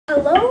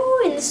Hello,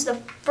 and this is the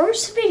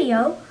first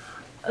video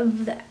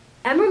of the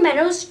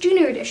Meadows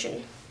Junior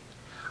Edition.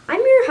 I'm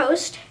your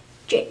host,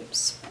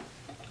 James.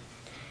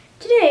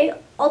 Today,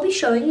 I'll be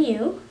showing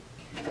you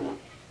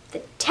the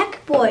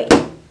Techboy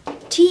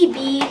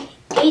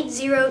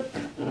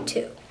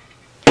TB-802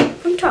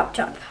 from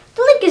TomTop.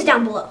 The link is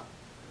down below.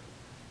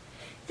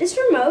 This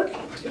remote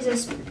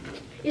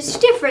is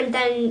different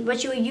than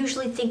what you would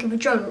usually think of a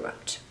drone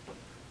remote.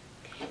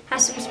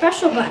 Has some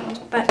special buttons,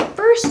 but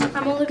first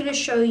I'm only going to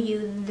show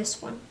you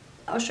this one.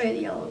 I'll show you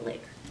the yellow one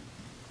later.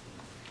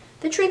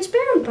 The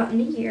transparent button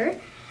here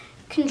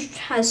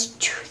has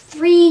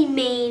three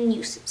main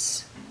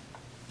uses.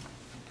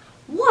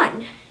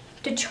 One,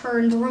 to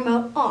turn the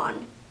remote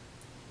on.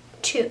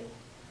 Two,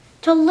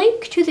 to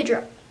link to the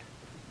drone.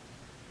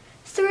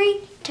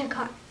 Three, to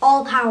cut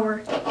all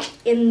power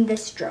in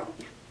this drone.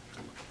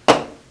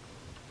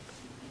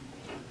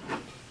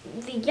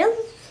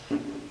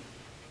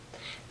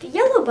 The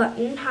yellow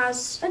button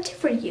has a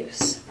different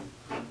use.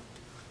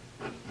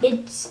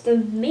 It's the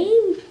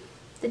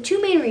two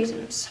main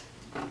reasons.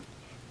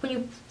 When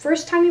you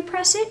first time you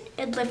press it,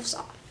 it lifts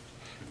off.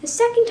 The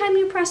second time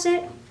you press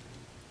it,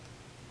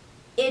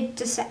 it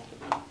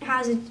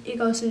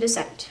goes in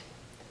descent.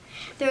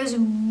 There's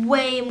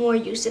way more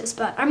uses,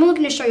 but I'm only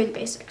going to show you the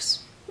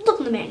basics. Look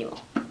in the manual.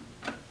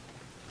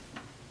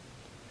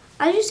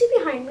 As you see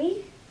behind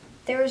me,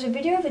 there is a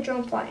video of a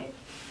drone flying.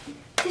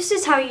 This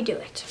is how you do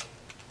it.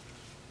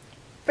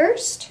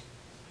 First,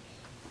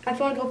 if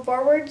you want to go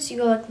forwards, you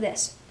go like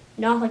this,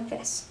 not like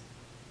this.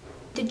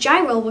 The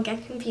gyro will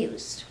get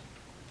confused.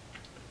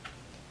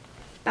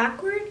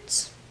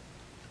 Backwards,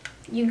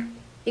 if you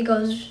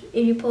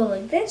pull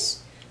it like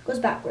this, it goes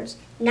backwards,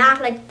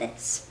 not like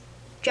this.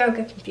 Gyro will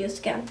get confused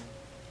again.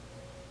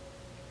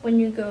 When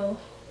you go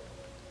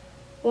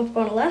on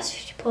the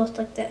left, you pull it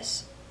like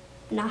this,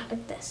 not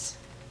like this.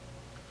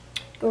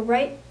 Go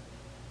right,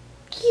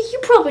 you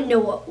probably know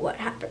what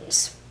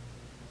happens.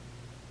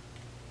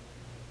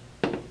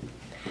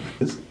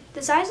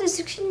 The size is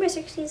 16 by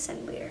 16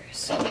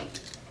 centimeters.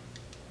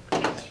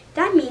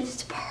 That means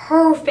it's a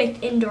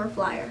perfect indoor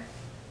flyer.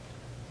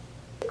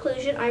 In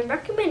conclusion, I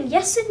recommend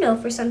yes and no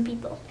for some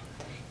people.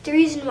 The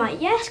reason why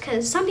yes,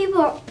 because some people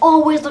are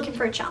always looking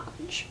for a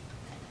challenge.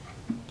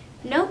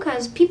 No,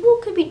 because people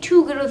could be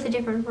too good with a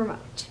different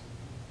remote.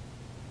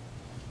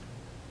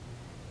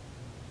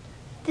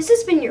 This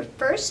has been your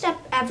first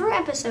ever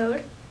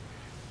episode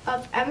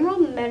of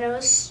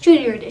Meadows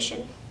Junior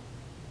Edition.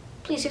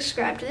 Please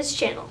subscribe to this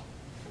channel.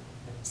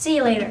 See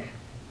you later.